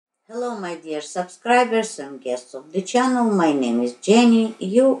Hello my dear subscribers and guests of the channel, my name is Jenny.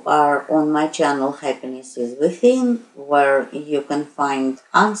 You are on my channel Happiness is Within, where you can find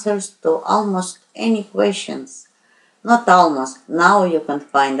answers to almost any questions. Not almost, now you can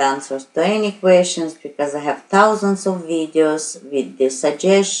find answers to any questions because I have thousands of videos with the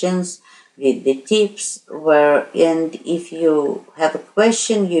suggestions, with the tips, and if you have a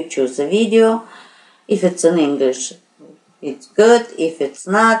question you choose a video. If it's in English, it's good. If it's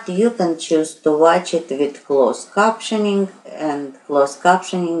not, you can choose to watch it with closed captioning, and closed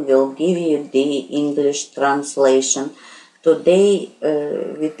captioning will give you the English translation. Today,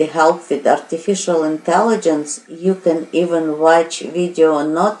 with the help with artificial intelligence, you can even watch video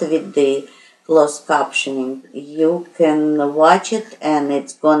not with the closed captioning. You can watch it and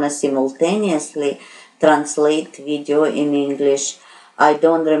it's gonna simultaneously translate video in English. I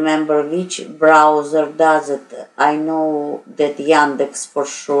don't remember which browser does it. I know that Yandex for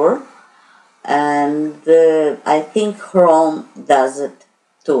sure, and I think Chrome does it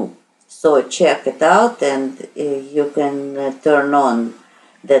too. So check it out, and you can turn on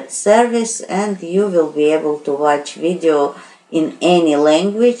that service, and you will be able to watch video in any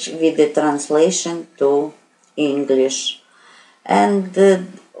language with the translation to English. And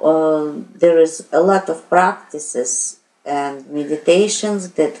there is a lot of practices and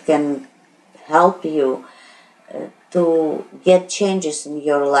meditations that can help you to get changes in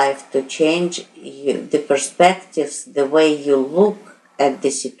your life, to change the perspectives, the way you look at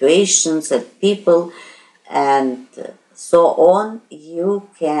the situations, at people, and so on. You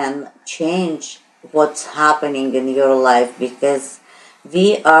can change what's happening in your life because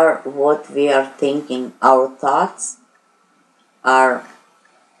we are what we are thinking. Our thoughts are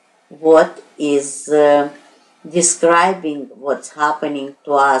what is describing what's happening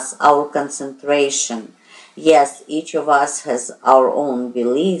to us, our concentration. Yes, each of us has our own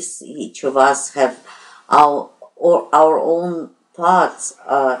beliefs, each of us have our own thoughts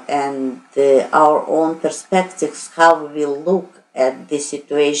and our own perspectives, how we look at the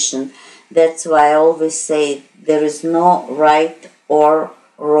situation. That's why I always say there is no right or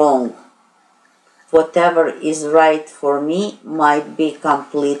wrong. Whatever is right for me might be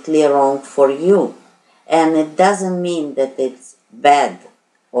completely wrong for you. And it doesn't mean that it's bad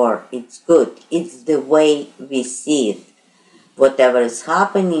or it's good. It's the way we see it. Whatever is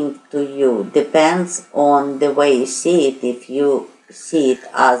happening to you depends on the way you see it. If you see it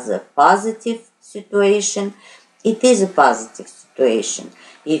as a positive situation, it is a positive situation.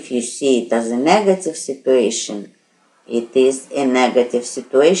 If you see it as a negative situation, it is a negative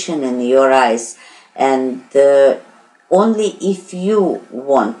situation in your eyes. And only if you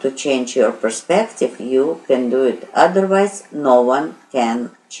want to change your perspective, you can do it. Otherwise, no one can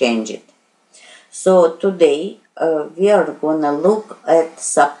change it. So today, we are going to look at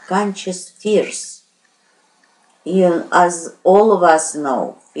subconscious fears. As all of us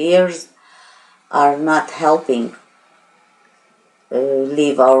know, fears are not helping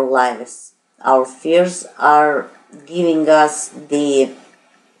live our lives. Our fears are giving us the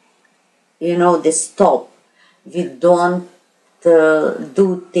stop. We don't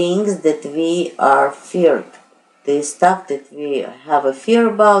do things that we are feared. The stuff that we have a fear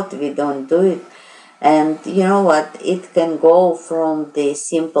about, we don't do it. And you know what? It can go from the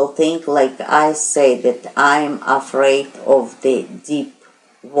simple thing, like I say that I'm afraid of the deep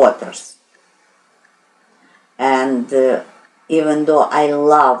waters. And even though I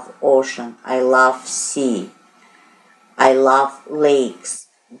love ocean, I love sea, I love lakes,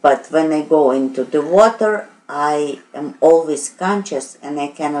 but when I go into the water, I am always conscious and I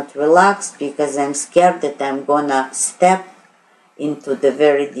cannot relax because I'm scared that I'm gonna step into the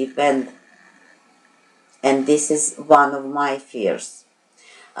very deep end. And this is one of my fears.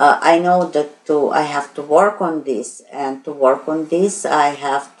 I know that I have to work on this, and to work on this I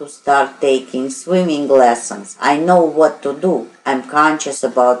have to start taking swimming lessons. I know what to do. I'm conscious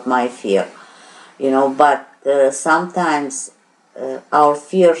about my fear, but sometimes our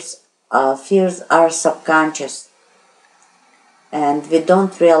fears are subconscious, and we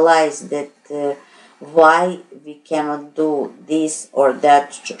don't realize that why we cannot do this or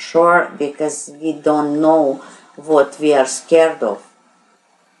that chore because we don't know what we are scared of.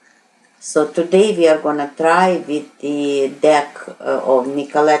 So today we are going to try with the deck of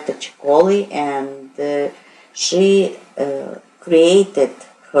Nicoletta Ciccoli, and she created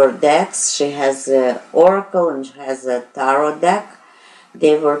her decks. She has an oracle and she has a tarot deck.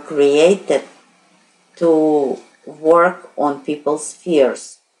 They were created to work on people's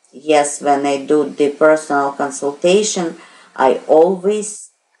fears. Yes, when I do the personal consultation, I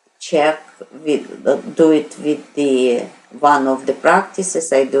always do it with the one of the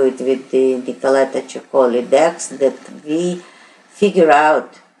practices. I do it with the NATASHA decks that we figure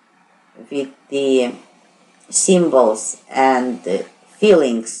out with the symbols and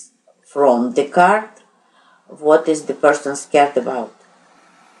feelings from the card what is the person scared about.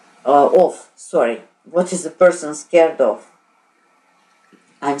 What is the person scared of?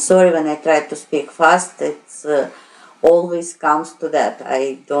 I'm sorry when I try to speak fast, it's always comes to that.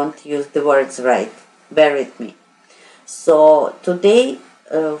 I don't use the words right. Bear with me. So today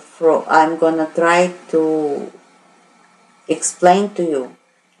I'm gonna try to explain to you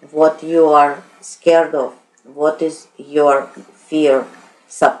what you are scared of, what is your fear,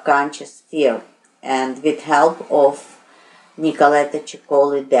 subconscious fear, and with help of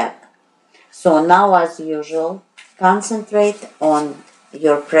NATASHA deck. So now, as usual, concentrate on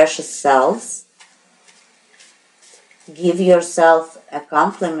your precious selves, give yourself a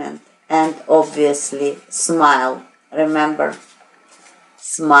compliment, and obviously smile. Remember,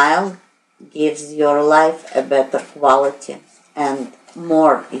 smile gives your life a better quality, and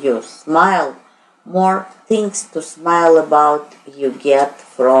more you smile, more things to smile about you get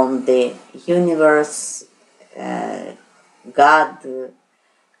from the universe, God,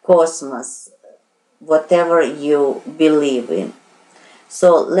 cosmos, whatever you believe in.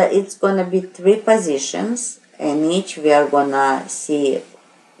 So it's gonna be 3 positions, and each we are gonna see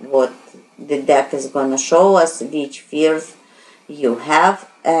what the deck is gonna show us, which fears you have,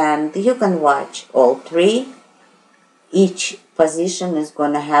 and you can watch all 3. Each position is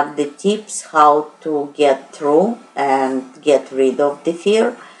gonna have the tips how to get through and get rid of the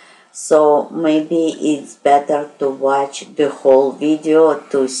fear. So maybe it's better to watch the whole video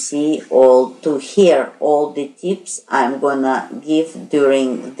to hear all the tips I'm gonna give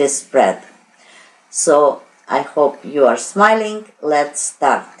during the spread. So I hope you are smiling. Let's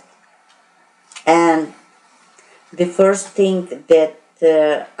start. And the first thing that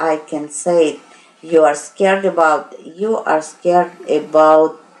I can say you are scared about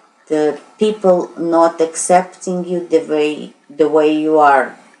the people not accepting you the way you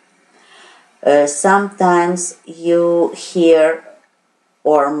are. Sometimes you hear,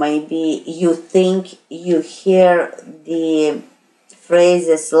 or maybe you think you hear the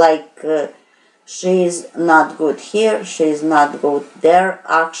phrases like she is not good here, she is not good there.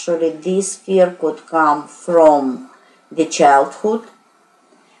 Actually, this fear could come from the childhood,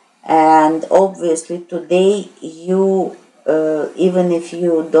 and obviously today you even if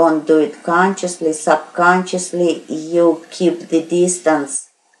you don't do it consciously, subconsciously you keep the distance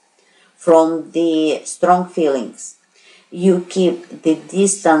from the strong feelings. You keep the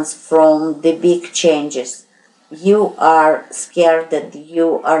distance from the big changes. You are scared that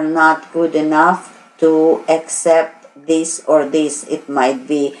you are not good enough to accept this or this. It might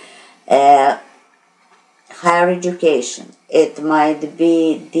be higher education. It might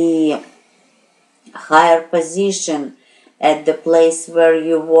be the higher position at the place where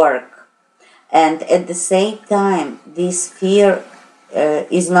you work. And at the same time, this fear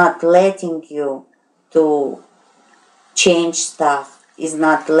is not letting you to change stuff, is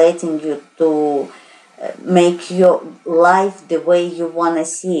not letting you to make your life the way you want to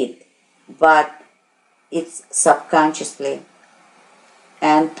see it, but it's subconsciously.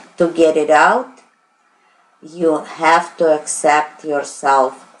 And to get it out, you have to accept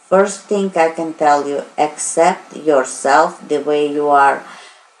yourself. First thing I can tell you, accept yourself the way you are.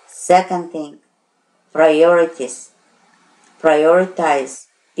 Second thing, priorities. Prioritize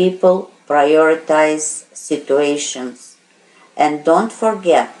people, prioritize situations. And don't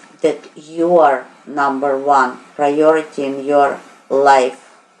forget that you are number 1 priority in your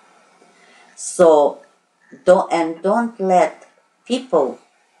life. So, don't let people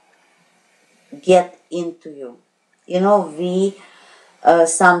get into you. You know, we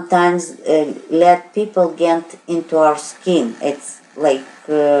sometimes let people get into our skin. It's like,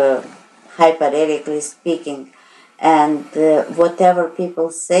 hypothetically speaking. And whatever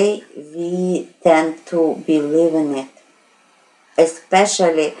people say, we tend to believe in it.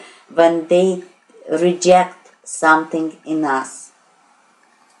 Especially when they reject something in us.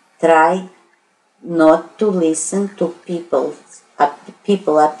 Try not to listen to people's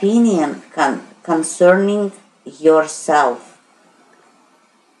opinion concerning yourself.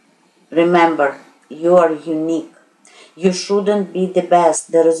 Remember, you are unique. You shouldn't be the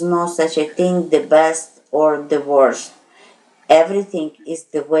best. There is no such a thing, the best or the worst. Everything is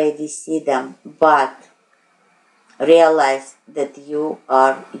the way we see them, but realize that you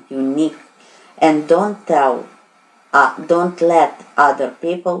are unique, and don't let other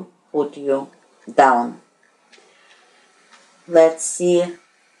people put you down. Let's see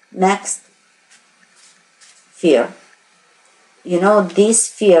next. Fear. You know, this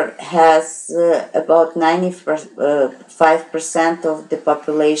fear has about 95% of the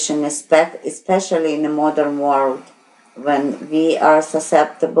population, especially in the modern world, when we are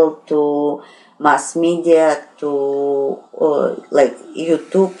susceptible to mass media, to like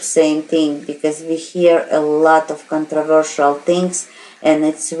YouTube, same thing, because we hear a lot of controversial things, and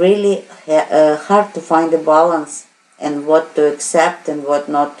it's really hard to find a balance and what to accept and what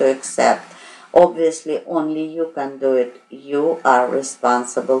not to accept. Obviously, only you can do it. You are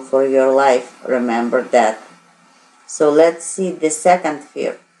responsible for your life. Remember that. So let's see the second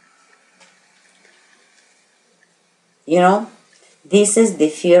fear. You know, this is the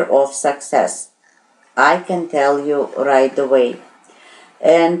fear of success. I can tell you right away.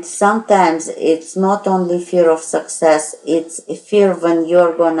 And sometimes it's not only fear of success, it's a fear when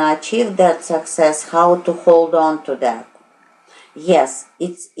you're gonna achieve that success, how to hold on to that. Yes,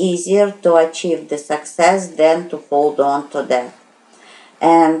 it's easier to achieve the success than to hold on to that.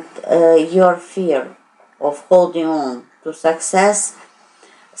 And your fear of holding on to success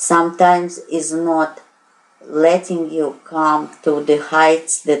sometimes is not letting you come to the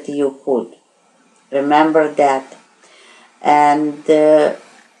heights that you could. Remember that. And the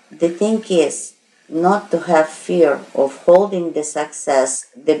thing is not to have fear of holding the success.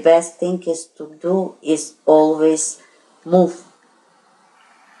 The best thing is to do is always move.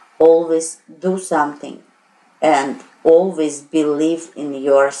 Always do something and always believe in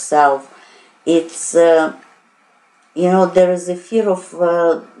yourself. It's, you know, there is a fear of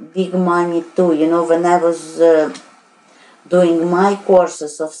big money too. You know, when I was doing my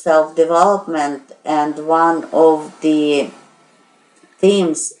courses of self-development, and one of the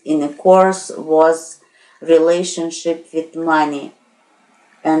themes in the course was relationship with money.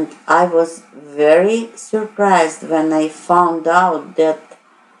 And I was very surprised when I found out that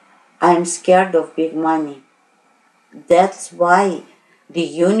I'm scared of big money. That's why the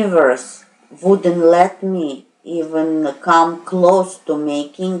universe wouldn't let me even come close to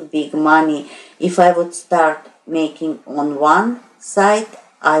making big money. If I would start making on one side,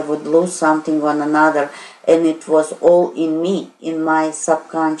 I would lose something on another. And it was all in me, in my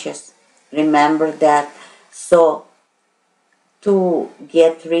subconscious. Remember that. So, to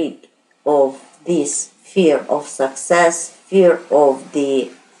get rid of this fear of success, fear of the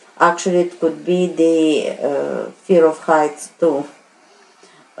actually, it could be the fear of heights too.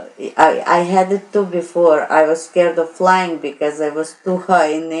 I had it too before. I was scared of flying because I was too high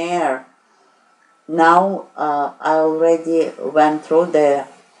in the air. Now I already went through the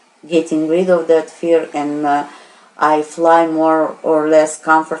getting rid of that fear, and I fly more or less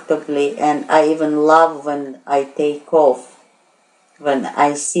comfortably, and I even love when I take off, when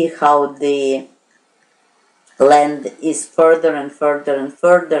I see how the land is further and further and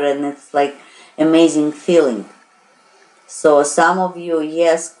further, and it's like amazing feeling. So some of you,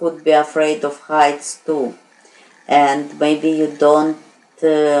 yes, could be afraid of heights too, and maybe you don't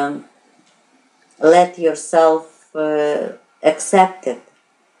let yourself accept it.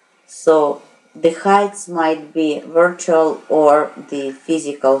 So the heights might be virtual or the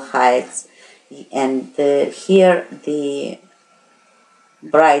physical heights, and here the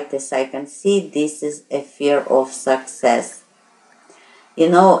brightest I can see, this is a fear of success. You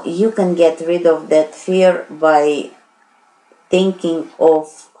know, you can get rid of that fear by thinking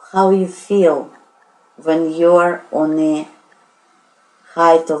of how you feel when you're on a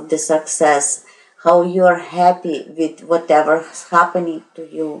height of the success, how you're happy with whatever's happening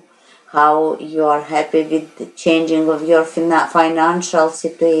to you, how you're happy with the changing of your financial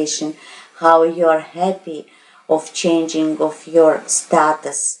situation, how you're happy of changing of your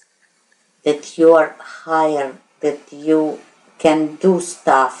status, that you're higher, that you can do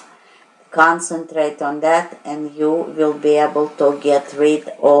stuff. Concentrate on that and you will be able to get rid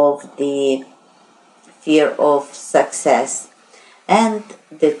of the fear of success. And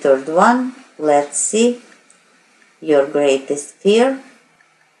the third one, let's see, your greatest fear,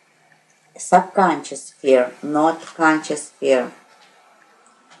 subconscious fear, not conscious fear.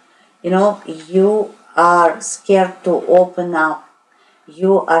 You know, you are scared to open up.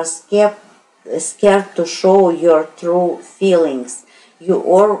 You are scared to show your true feelings. You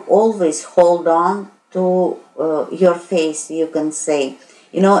always hold on to your face, you can say.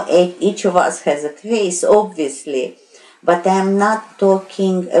 You know, each of us has a face, obviously. But I'm not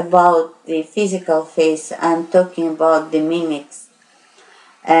talking about the physical face. I'm talking about the mimics.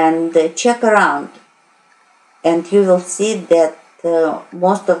 And check around. And you will see that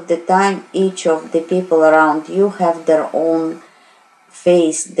most of the time, each of the people around you have their own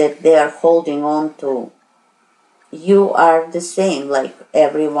face that they are holding on to. You are the same like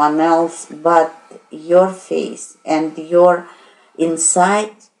everyone else, but your face and your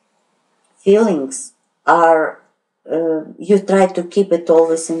inside feelings are, you try to keep it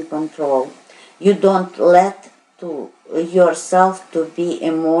always in control. You don't let yourself to be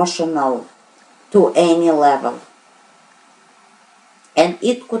emotional to any level. And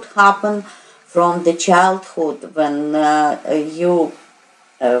it could happen from the childhood when you,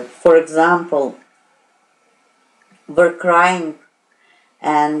 for example, were crying,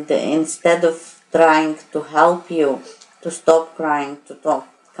 and instead of trying to help you to stop crying, to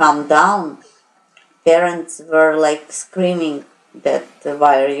calm down, parents were like screaming that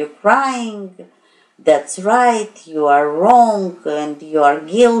why are you crying? That's right, you are wrong and you are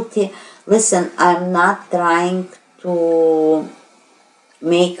guilty. Listen, I'm not trying to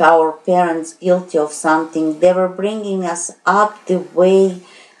make our parents guilty of something. They were bringing us up the way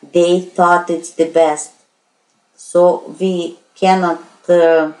they thought it's the best. So we cannot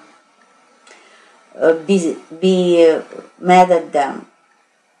be mad at them,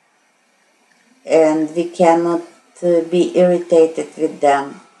 and we cannot be irritated with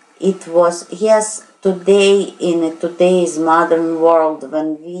them. It was, yes, today, in today's modern world,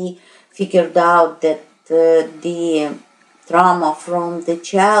 when we figured out that the trauma from the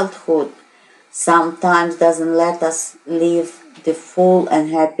childhood sometimes doesn't let us live the full and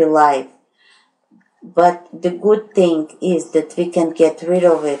happy life. But the good thing is that we can get rid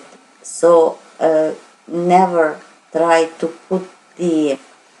of it. So never try to put the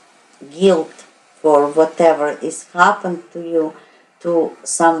guilt for whatever is happened to you to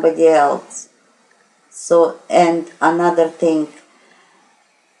somebody else. So, and another thing,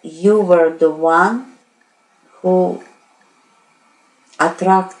 you were the one who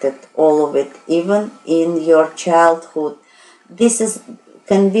attracted all of it, even in your childhood. This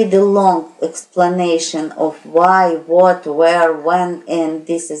can be the long explanation of why, what, where, when, and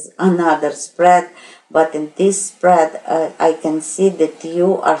this is another spread. But in this spread, I can see that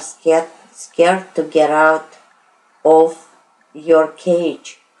you are scared to get out of your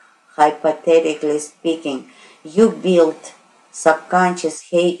cage, hypothetically speaking. You built subconscious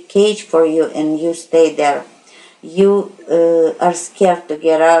cage for you and you stay there. You are scared to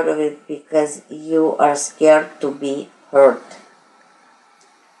get out of it because you are scared to be hurt.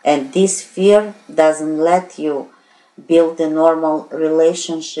 And this fear doesn't let you build a normal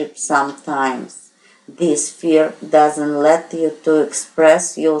relationship sometimes. This fear doesn't let you to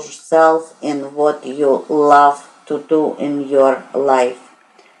express yourself in what you love to do in your life.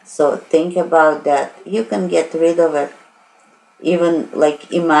 So think about that. You can get rid of it. Even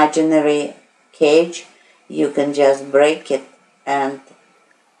like imaginary cage, you can just break it and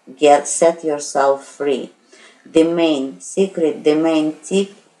set yourself free. The main secret, the main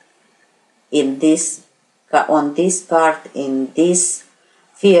tip in this, on this card, in this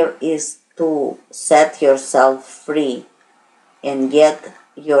fear, is to set yourself free and get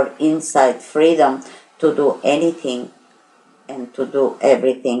your inside freedom to do anything and to do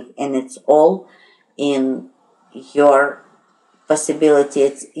everything. And it's all in your possibility.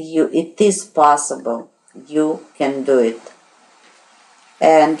 It is possible. You can do it.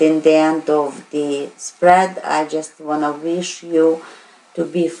 And in the end of the spread, I just want to wish you to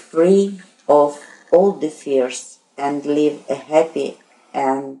be free of all the fears and live a happy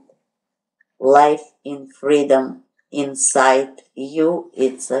and life in freedom inside you.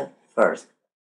 It's a first.